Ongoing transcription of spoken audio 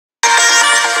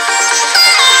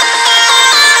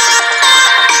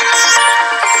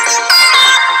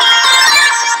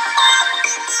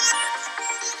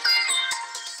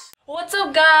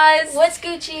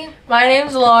Gucci. My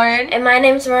name's Lauren. And my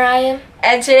name's Mariah.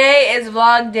 And today is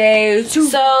vlog day 2.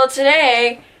 So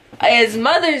today is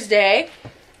Mother's Day.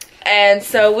 And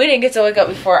so we didn't get to wake up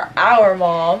before our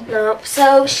mom. Nope.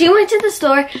 So she went to the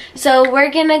store. So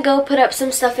we're going to go put up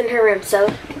some stuff in her room.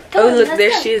 So oh, look,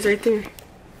 there she is right there.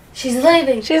 She's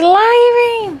leaving. She's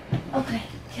leaving. Okay,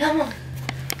 come on.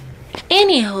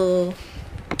 Anywho.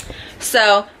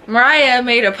 So Mariah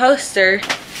made a poster.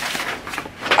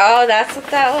 Oh, that's what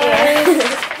that was?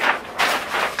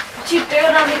 She threw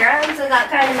it on the ground, so it got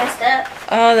kind of messed up.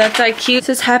 Oh, that's like cute. It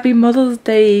says Happy Mother's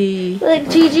Day. Look,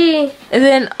 Gigi. And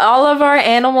then all of our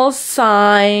animals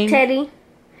signed. Teddy.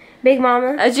 Big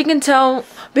Mama. As you can tell,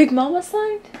 Big Mama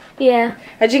signed? Yeah.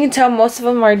 As you can tell, most of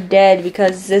them are dead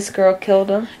because this girl killed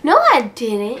them. No, I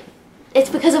didn't. It's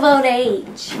because of old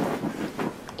age.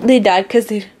 They died because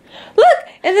they... Look!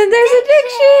 And then there's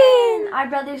Addiction! Our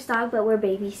brother's dog, but we're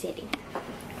babysitting.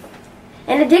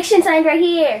 And Addiction signed right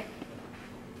here.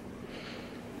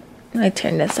 I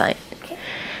turned this side. Okay.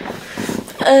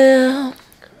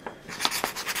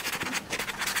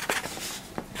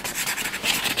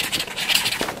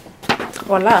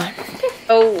 Voila.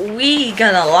 So we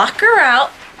gonna lock her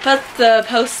out, put the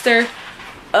poster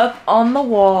up on the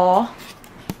wall.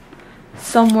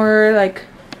 Somewhere like,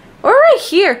 or right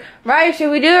here. Right, should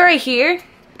we do it right here?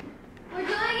 We're doing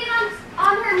it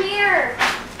on her mirror.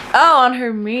 Oh, on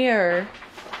her mirror.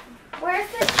 Where's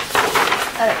the...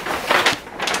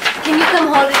 Can you come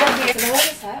hold it up here? What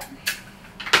is that?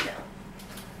 No.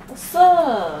 What's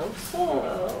up? What's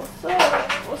up? What's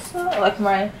up? What's up? Like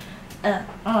my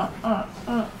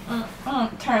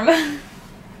turn.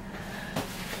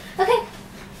 Okay.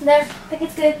 There. I think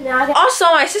it's good. Now I got... Also,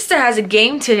 my sister has a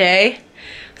game today,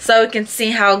 so we can see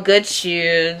how good she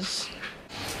is.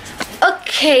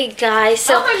 Okay, guys.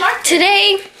 So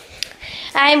today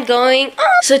I'm going...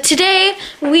 So today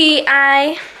me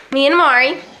and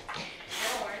Amari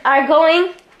are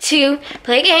going to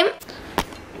play a game.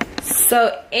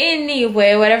 So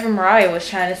anyway, whatever Mariah was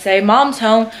trying to say, Mom's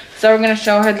home, so we're going to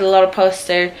show her the little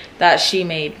poster that she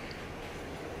made.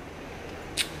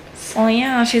 So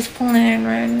yeah, she's playing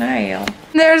right now.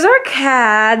 There's our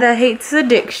cat that hates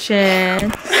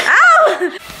addiction.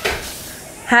 Ow!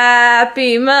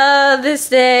 Happy Mother's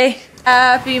Day.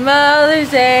 Happy Mother's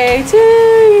Day to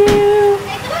you.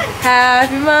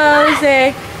 Happy Mother's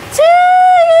Day to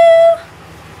you.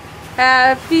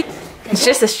 Happy. It's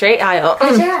just a straight aisle.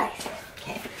 Close your eyes.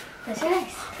 Okay. Close your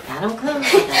eyes. Got them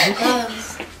closed. Got them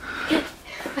closed.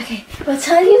 Okay. We'll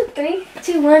tell you 3,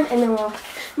 2, 1, and then we'll...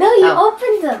 No, you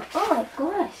opened them. Oh my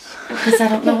gosh. Because I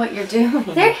don't know what you're doing.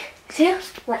 3, 2,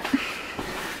 1.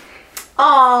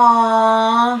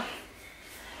 Aww.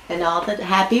 And all the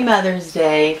Happy Mother's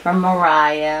Day from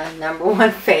Mariah,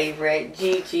 #1 favorite,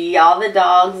 Gigi, all the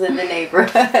dogs in the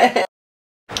neighborhood.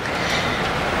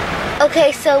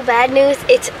 Okay, so bad news.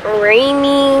 It's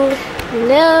raining.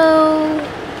 No.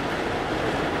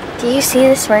 Do you see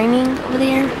this raining over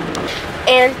there?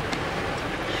 And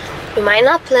we might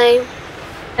not play.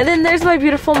 And then there's my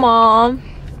beautiful mom.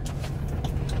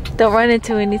 Don't run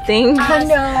into anything. I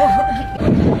know.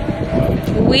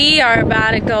 We are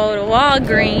about to go to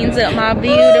Walgreens with my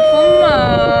beautiful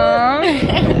mom.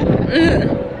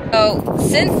 So,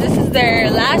 since this is their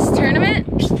last tournament,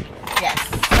 Yes.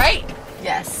 right?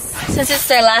 Yes. Since it's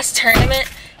their last tournament,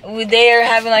 they are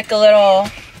having like a little,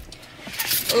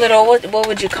 what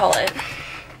would you call it?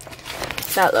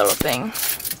 That little thing.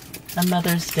 A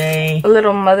Mother's Day. A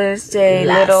little Mother's Day,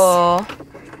 Last. little,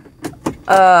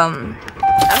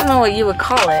 I don't know what you would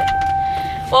call it.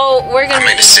 Well, we're gonna... I'm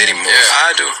in the city more. Yeah,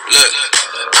 I do. Look,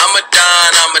 I'm a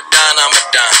don.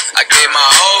 I gave my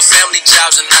whole family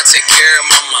jobs and I take care of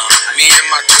my mom. Me and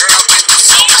my girl been through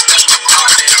so much stuff to call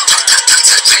me a friend.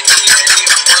 Touch any lady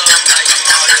in the club, now you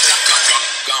know that I'm gone.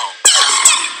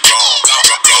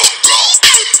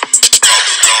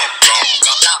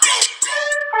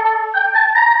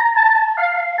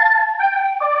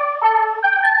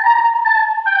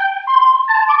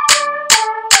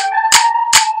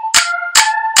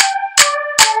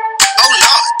 Oh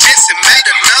Lord, Jensen made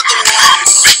another one.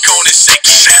 Big on and shake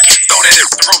shit. Throw that in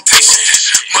rotation.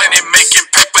 Money making,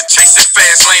 paper chasing,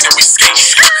 fast lane and we skating.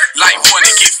 Life wanna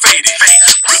get faded.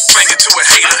 Good finger to a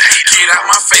hater. Get out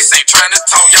my face, ain't trying to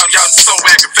talk. Y'all so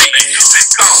aggravated.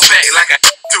 Bounce back like I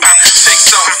do. Shake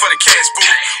something for the cash, boo.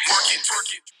 Work it, twerk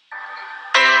it.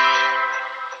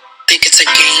 Think it's a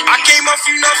game. I came up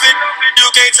from nothing.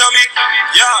 You can't tell me.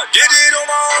 Yeah, did it on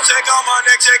my own. Check out my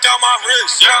neck, check out my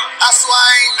wrist. Yeah. I swear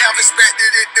I ain't never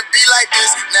expected it to be like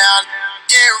this. Now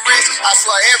getting rich. I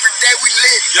swear every day we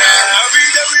lit. Yeah, every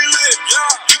day we lit.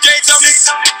 Yeah, you can't tell me.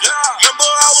 Yeah, remember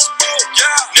I was broke.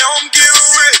 Yeah, now I'm getting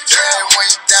rich. Yeah, when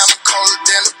you down the colder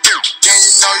than a bitch, then you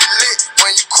know you lit.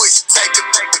 When you quit, you take it,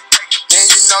 then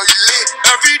you know you lit.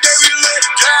 Every day we lit.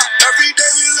 Yeah, every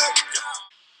day we lit.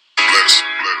 Bless,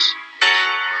 bless.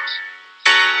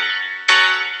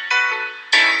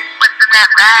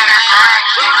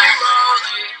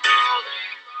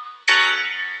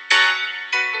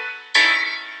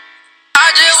 I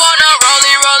just wanna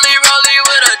rollie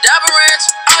with a dapper ranch.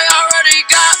 I already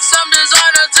got some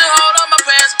designer to hold on my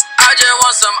pants. I just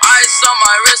want some ice on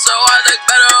my wrist so I look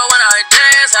better when I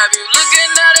dance. Have you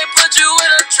looking at it, put you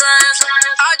in a trance.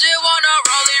 I just wanna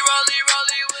rollie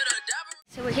with a dapper.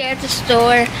 So we're here at the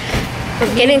store.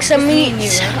 We're getting some meat.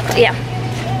 Yeah.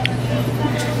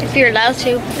 If you're allowed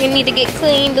to. You need to get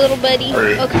cleaned, little buddy.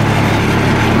 Okay.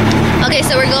 Okay,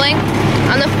 so we're going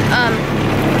on the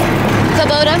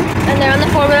Kubota, and they're on the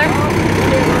 4-wheeler.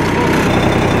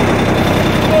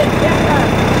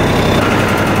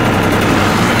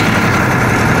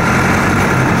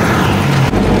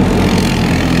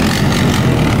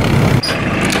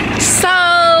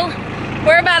 So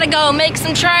we're about to go make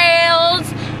some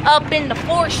trails up in the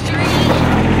 4th Street.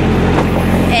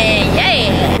 And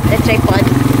yeah, that's very fun.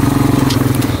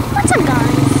 What's up,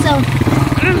 guys? So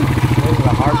this is the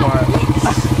hard part.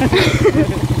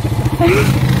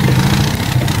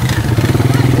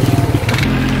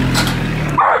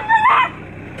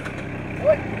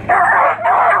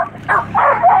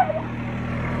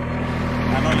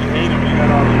 I know you hate him, you got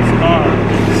all these scars.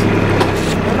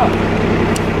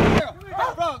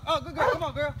 Bro, oh, good girl, come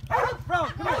on, girl. Bro,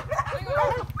 come on.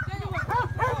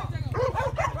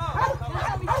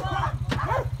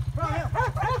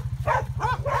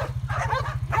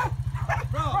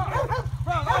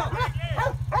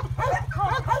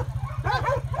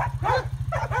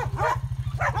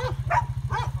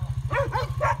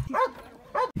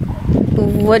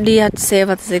 What do you have to say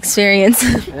about this experience?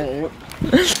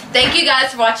 Thank you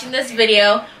guys for watching this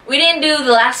video. We didn't do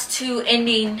the last two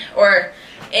ending.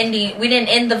 We didn't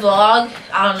end the vlog.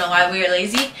 I don't know why we were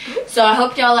lazy. So I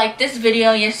hope y'all liked this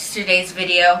video, yesterday's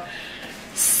video.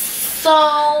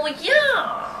 So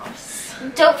yeah.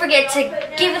 don't forget to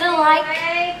give it a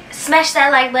like, smash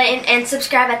that like button, and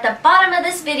subscribe at the bottom of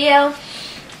this video.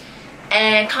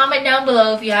 And comment down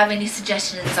below if you have any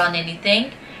suggestions on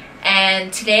anything.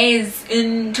 And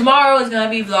tomorrow is gonna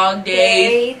be vlog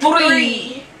day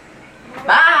 3.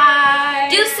 Bye.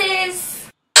 Deuces.